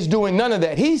McCarthy is doing none of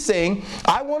that. He's saying,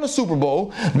 I want a Super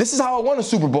Bowl. This is how I want a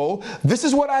Super Bowl. This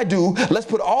is what I do. Let's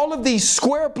put all of these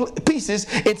square pieces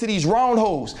into these round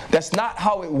holes. That's not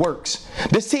how it works.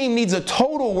 This team needs a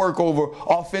total workover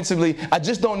offensively. I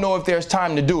just don't know if there's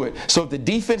time to do it. So if the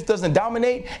defense doesn't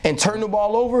dominate and turn the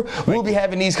ball over, we'll be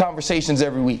having these conversations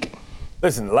every week.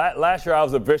 Listen, last year I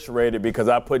was eviscerated because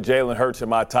I put Jalen Hurts in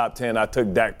my top 10. I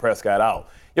took Dak Prescott out.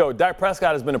 Dak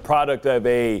Prescott has been a product of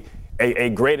a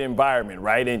great environment,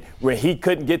 right? And when he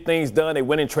couldn't get things done, they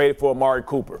went and traded for Amari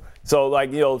Cooper.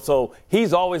 So, so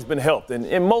he's always been helped.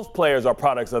 And most players are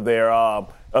products of their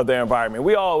environment.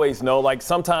 We always know,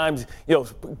 sometimes,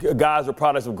 guys are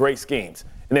products of great schemes.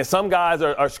 And then some guys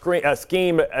are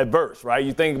scheme adverse, right?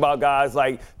 You think about guys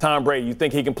like Tom Brady. You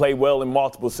think he can play well in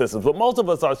multiple systems. But most of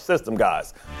us are system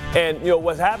guys. And,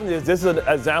 what's happening is this is an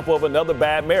example of another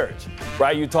bad marriage,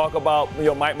 right? You talk about,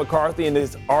 Mike McCarthy and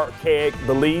his archaic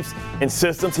beliefs and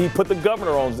systems. He put the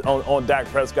governor on Dak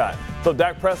Prescott. So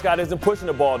Dak Prescott isn't pushing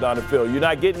the ball down the field. You're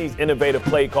not getting these innovative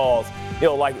play calls,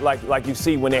 like you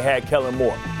see when they had Kellen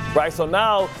Moore. Right, so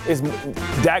now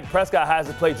Dak Prescott has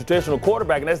to play traditional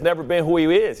quarterback, and that's never been who he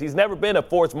is. He's never been a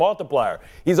force multiplier.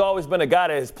 He's always been a guy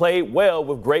that has played well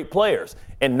with great players,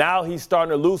 and now he's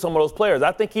starting to lose some of those players.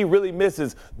 I think he really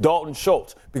misses Dalton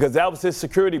Schultz because that was his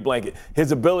security blanket,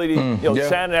 his ability.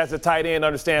 Shannon as a tight end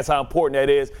understands how important that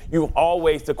is. You're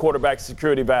always the quarterback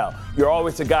security valve. You're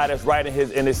always the guy that's right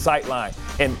in his sight line,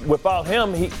 and without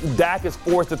him, Dak is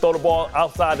forced to throw the ball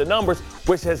outside the numbers,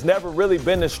 which has never really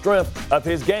been the strength of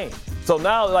his game. So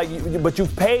now, but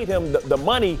you've paid him the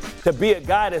money to be a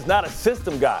guy that's not a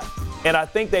system guy. And I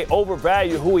think they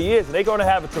overvalue who he is. And they're going to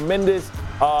have a tremendous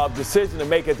decision to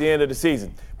make at the end of the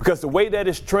season. Because the way that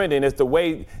it's trending is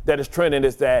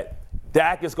that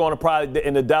Dak is going to probably,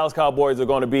 and the Dallas Cowboys are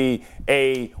going to be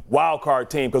a wild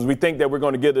card team because we think that we're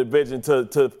going to get a division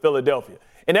to Philadelphia.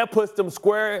 And that puts them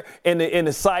square in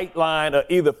the sight line of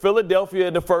either Philadelphia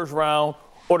in the first round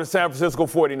or the San Francisco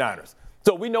 49ers.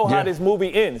 So we know how this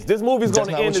movie ends. This movie's going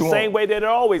to end the same way that it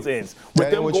always ends, with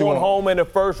them going home in the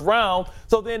first round.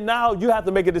 So then now you have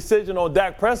to make a decision on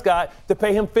Dak Prescott to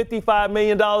pay him $55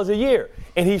 million a year.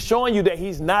 And he's showing you that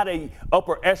he's not a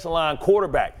upper echelon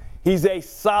quarterback. He's a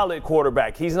solid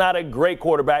quarterback. He's not a great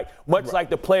quarterback, much like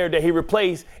the player that he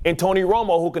replaced in Tony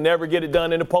Romo, who can never get it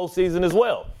done in the postseason as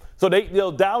well. So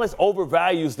Dallas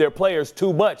overvalues their players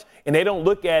too much, and they don't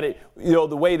look at it,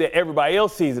 the way that everybody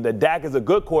else sees it. That Dak is a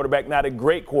good quarterback, not a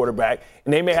great quarterback,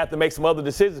 and they may have to make some other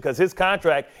decisions because his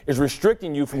contract is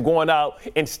restricting you from going out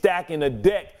and stacking a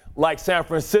deck like San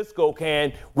Francisco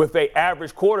can with an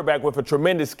average quarterback with a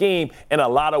tremendous scheme and a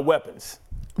lot of weapons.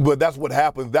 But that's what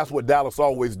happens. That's what Dallas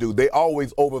always do. They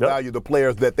always overvalue the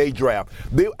players that they draft.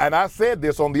 And I said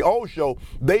this on the old show,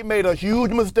 they made a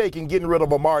huge mistake in getting rid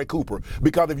of Amari Cooper.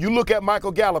 Because if you look at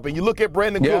Michael Gallup and you look at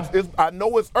Brandon Cooks, I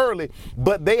know it's early,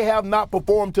 but they have not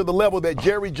performed to the level that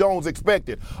Jerry Jones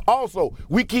expected. Also,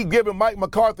 we keep giving Mike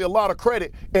McCarthy a lot of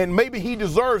credit, and maybe he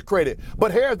deserves credit.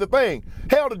 But here's the thing.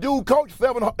 Hell, the dude coached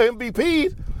 7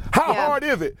 MVPs. How hard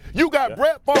is it? You got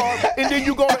Brett Favre, and then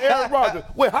you go to Aaron Rodgers.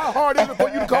 Well, how hard is it for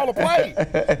you to call a play?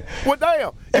 Well,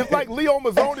 damn. It's like Leo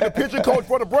Mazzoni, the pitching coach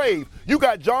for the Braves. You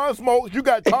got John Smoltz, you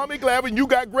got Tommy Glavine, you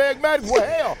got Greg Maddux. Well,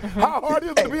 hell, how hard is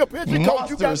it to be a pitching coach?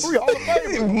 You got 3 Hall of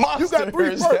Famers. You got 3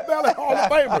 first ballot Hall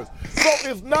of Famers. So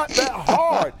it's not that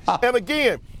hard. And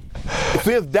again,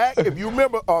 since Dak, if you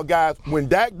remember, guys, when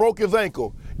Dak broke his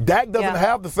ankle, Dak doesn't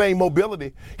have the same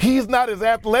mobility. He's not as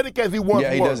athletic as he once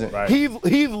was. He doesn't. Right.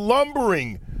 He's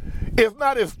lumbering. It's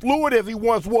not as fluid as he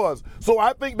once was. So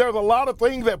I think there's a lot of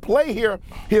things at play here.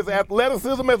 His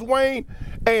athleticism has waned.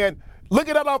 And look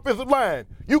at that offensive line.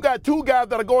 You got 2 guys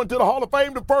that are going to the Hall of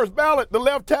Fame, the first ballot, the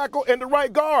left tackle and the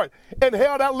right guard. And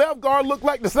hell, that left guard looked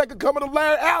like the second coming of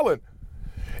Larry Allen.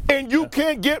 And you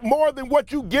can't get more than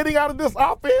what you're getting out of this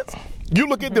offense. You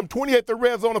look at them 28th in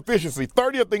red zone efficiency,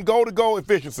 30th in goal-to-goal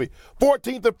efficiency,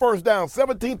 14th in first down,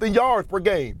 17th in yards per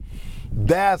game.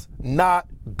 That's not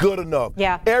good enough.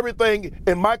 Yeah. Everything,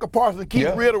 and Michael Parsons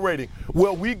keeps reiterating,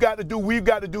 well, we've got to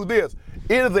do this.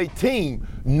 It is a team.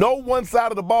 No one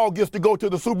side of the ball gets to go to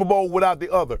the Super Bowl without the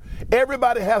other.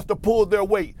 Everybody has to pull their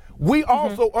weight. We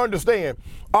also understand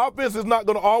offense is not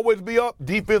going to always be up.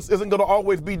 Defense isn't going to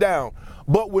always be down.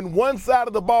 But when one side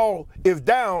of the ball is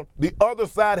down, the other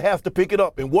side has to pick it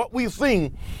up. And what we've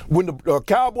seen when the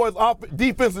Cowboys'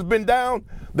 defense has been down,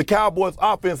 the Cowboys'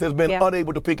 offense has been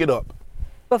unable to pick it up.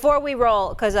 Before we roll,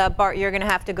 because Bart, you're going to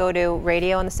have to go to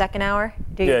radio in the second hour,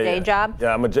 do your day job.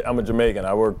 Yeah, I'm a Jamaican.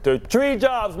 I work 3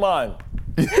 jobs, man.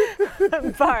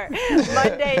 Bart,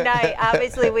 Monday night,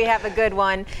 obviously we have a good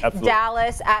one. Absolutely.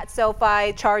 Dallas at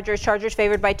SoFi, Chargers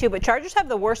favored by 2, but Chargers have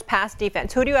the worst pass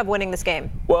defense. Who do you have winning this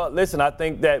game? Well, listen, I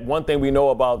think that one thing we know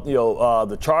about,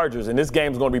 the Chargers, and this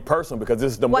game is going to be personal because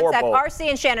this is the Moore Bowl. RC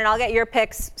and Shannon, I'll get your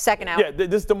picks second out. Yeah,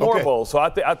 this is the Moore Bowl. So I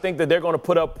think that they're going to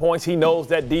put up points. He knows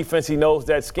that defense. He knows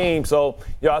that scheme. So,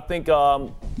 I think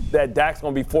that Dak's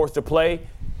going to be forced to play.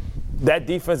 That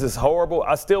defense is horrible.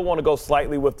 I still want to go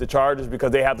slightly with the Chargers because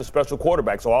they have the special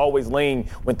quarterback. So I always lean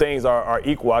when things are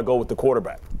equal. I go with the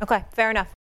quarterback. Okay, fair enough.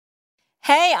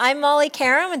 Hey, I'm Molly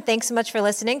Karam, and thanks so much for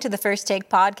listening to the First Take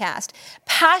podcast.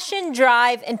 Passion,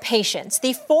 drive, and patience.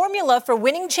 The formula for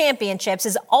winning championships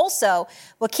is also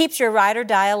what keeps your ride or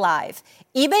die alive.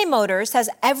 eBay Motors has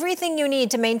everything you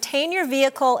need to maintain your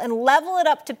vehicle and level it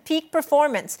up to peak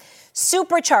performance.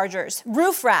 Superchargers,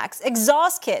 roof racks,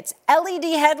 exhaust kits, LED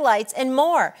headlights, and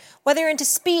more. Whether you're into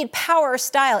speed, power, or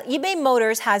style, eBay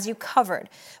Motors has you covered.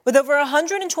 With over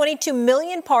 122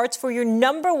 million parts for your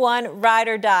number one ride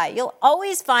or die, you'll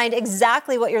always find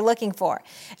exactly what you're looking for.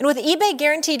 And with eBay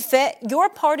Guaranteed Fit, your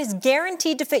part is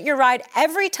guaranteed to fit your ride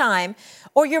every time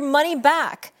or your money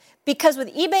back. Because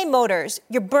with eBay Motors,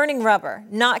 you're burning rubber,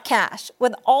 not cash.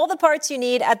 With all the parts you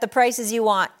need at the prices you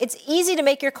want, it's easy to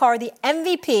make your car the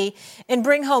MVP and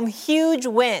bring home huge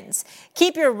wins.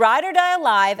 Keep your ride or die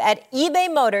alive at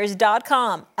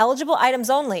ebaymotors.com. Eligible items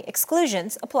only.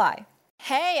 Exclusions apply.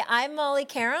 Hey, I'm Molly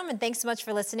Karam, and thanks so much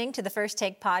for listening to the First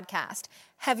Take podcast.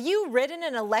 Have you ridden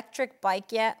an electric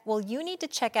bike yet? Well, you need to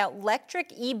check out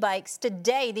Electric E-Bikes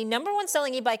today, the number one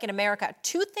selling e-bike in America.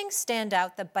 2 things stand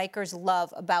out that bikers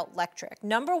love about Electric.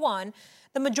 Number one,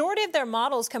 the majority of their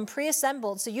models come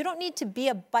pre-assembled, so you don't need to be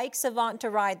a bike savant to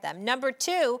ride them. Number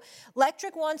 2,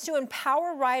 Electric wants to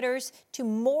empower riders to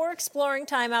more exploring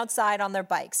time outside on their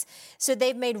bikes. So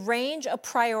they've made range a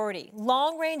priority.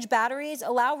 Long-range batteries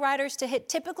allow riders to hit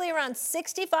typically around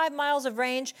 65 miles of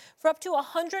range for up to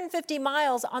 150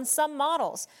 miles on some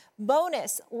models.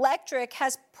 Bonus, Electric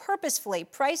has purposefully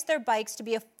priced their bikes to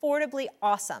be affordably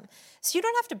awesome. So you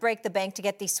don't have to break the bank to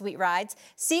get these sweet rides.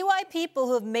 See why people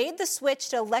who have made the switch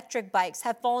to electric bikes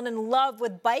have fallen in love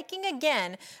with biking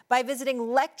again by visiting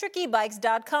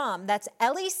electricebikes.com. That's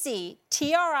LECTRIC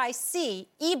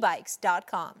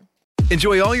ebikes.com.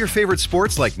 Enjoy all your favorite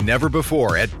sports like never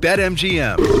before at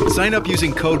BetMGM. Sign up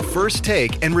using code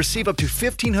FIRSTTAKE and receive up to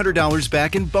 $1,500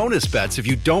 back in bonus bets if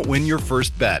you don't win your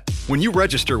first bet. When you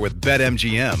register with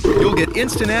BetMGM, you'll get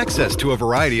instant access to a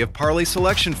variety of parlay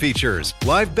selection features,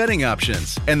 live betting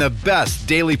options, and the best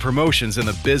daily promotions in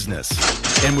the business.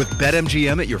 And with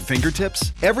BetMGM at your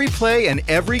fingertips, every play and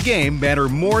every game matter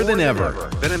more than ever.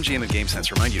 BetMGM and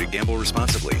GameSense remind you to gamble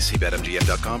responsibly. See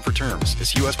BetMGM.com for terms.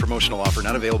 This U.S. promotional offer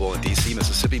not available in D.C.,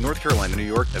 Mississippi, North Carolina, New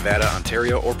York, Nevada,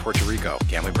 Ontario, or Puerto Rico.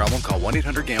 Gambling problem? Call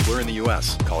 1-800-GAMBLER in the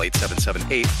U.S. Call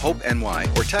 877-8-HOPE-NY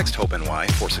or text HOPE-NY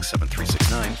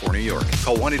 467-369 for New York.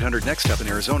 Call 1-800-NEXT-STEP in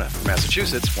Arizona. For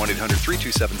Massachusetts,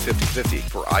 1-800-327-5050.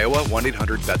 For Iowa,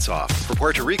 1-800-BETS-OFF. For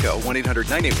Puerto Rico,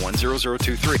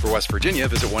 1-800-981-0023. For West Virginia,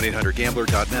 visit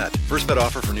 1-800-GAMBLER.net. First bet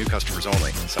offer for new customers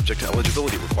only. Subject to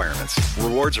eligibility requirements.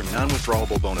 Rewards are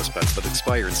non-withdrawable bonus bets but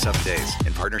expire in 7 days.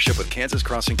 In partnership with Kansas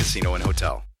Crossing Casino and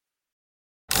Hotel.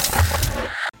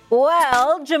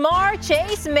 Well, Jamar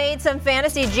Chase made some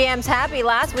fantasy GMs happy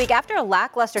last week. After a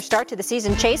lackluster start to the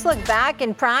season, Chase looked back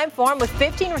in prime form with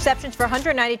 15 receptions for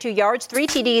 192 yards, 3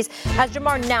 TDs. As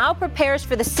Jamar now prepares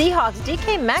for the Seahawks,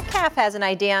 DK Metcalf has an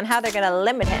idea on how they're going to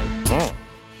limit him.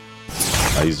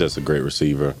 He's just a great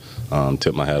receiver.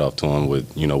 Tip my hat off to him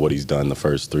with, what he's done the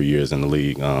first 3 years in the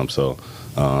league.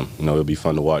 It'll be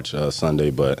fun to watch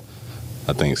Sunday, but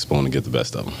I think Spoon will get the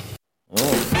best of him.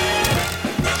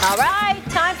 All right,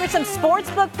 time for some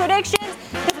sportsbook predictions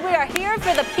because we are here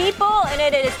for the people and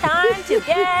it is time to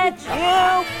get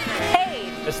you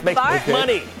paid. Let's make Bart?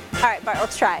 money. All right, Bart,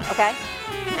 let's try, okay?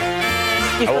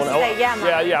 You're supposed to say, yeah, Mom.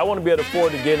 Yeah, I want to be able to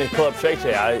afford to get in Club Shay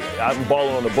Shay. I'm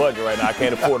balling on the budget right now. I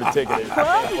can't afford a ticket.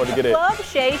 Club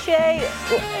Shay Shay.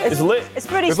 It's lit. It's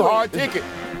pretty It's sweet. a hard ticket.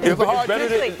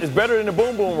 It's better than the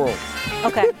Boom Boom Room.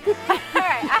 Okay. All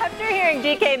right. After hearing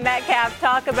DK Metcalf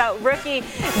talk about rookie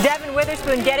Devin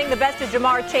Witherspoon getting the best of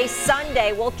Jamar Chase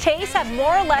Sunday, will Chase have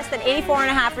more or less than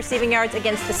 84.5 receiving yards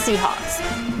against the Seahawks?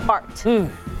 Bart.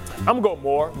 I'm going to go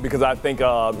more because I think,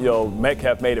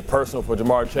 Metcalf made it personal for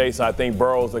Jamar Chase. I think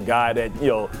Burrow's a guy that,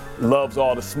 loves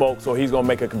all the smoke, so he's going to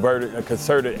make a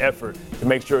concerted effort to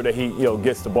make sure that he,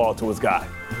 gets the ball to his guy.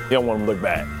 He don't want him to look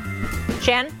bad.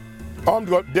 Shannon? I'm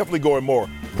definitely going more.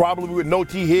 Probably with no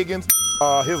T. Higgins.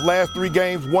 His last 3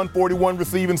 games, 141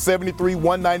 receiving, 73,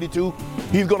 192.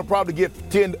 He's going to probably get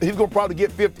 10. He's going to probably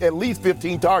get at least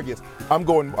 15 targets. I'm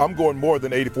going more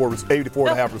than 84 and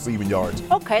a half receiving yards.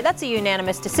 Okay, that's a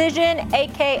unanimous decision,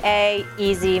 aka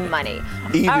easy money.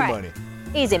 Easy money.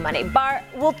 Easy money. Bart,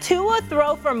 will Tua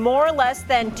throw for more or less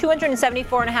than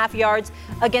 274.5 yards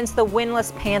against the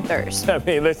winless Panthers? I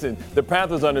mean, listen, the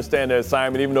Panthers understand their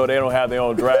assignment, even though they don't have their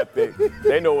own draft pick.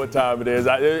 They know what time it is.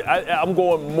 I'm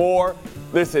going more.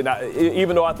 Listen,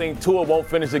 even though I think Tua won't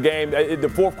finish the game, the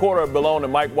fourth quarter belonged to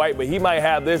Mike White, but he might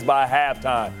have this by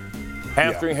halftime.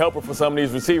 Hamstring helper for some of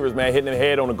these receivers, man, hitting the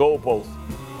head on the goalpost.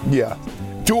 Yeah.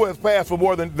 Tua has passed for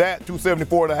more than that,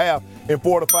 274 and a half in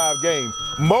 4 to 5 games.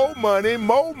 More money,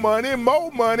 more money,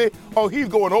 more money. Oh, he's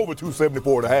going over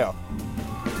 274 and a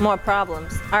half. More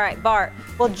problems. All right, Bart,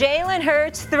 will Jalen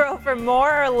Hurts throw for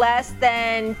more or less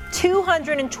than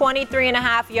 223 and a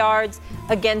half yards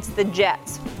against the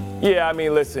Jets? Yeah, I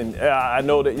mean, listen, I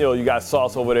know that, you got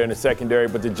Sauce over there in the secondary,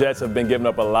 but the Jets have been giving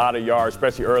up a lot of yards,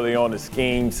 especially early on the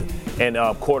schemes and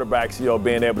quarterbacks,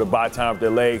 being able to buy time with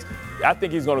their legs. I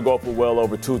think he's going to go for well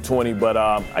over 220, but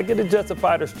I give the Jets a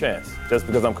fighter's chance just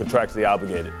because I'm contractually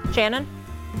obligated. Shannon?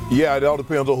 Yeah, it all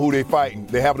depends on who they're fighting.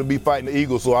 They happen to be fighting the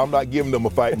Eagles, so I'm not giving them a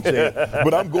fighting chance.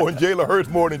 But I'm going Jalen Hurts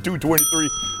more than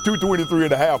 223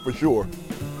 and a half for sure.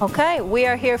 Okay, we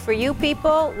are here for you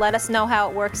people. Let us know how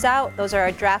it works out. Those are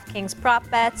our DraftKings prop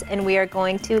bets, and we are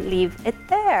going to leave it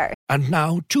there. And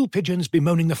now, 2 pigeons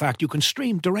bemoaning the fact you can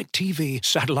stream DirecTV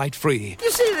satellite-free.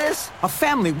 You see this? A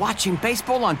family watching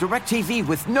baseball on DirecTV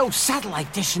with no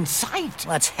satellite dish in sight.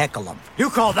 Let's heckle them. You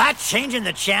call that changing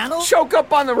the channel? Choke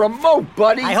up on the remote,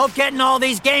 buddy. I hope getting all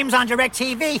these games on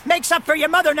DirecTV makes up for your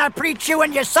mother not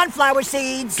pre-chewing your sunflower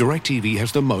seeds. DirecTV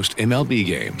has the most MLB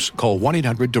games. Call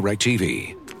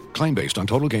 1-800-DirecTV. Claim based on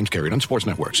total games carried on sports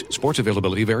networks. Sports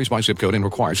availability varies by zip code and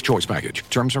requires choice package.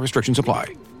 Terms and restrictions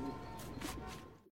apply.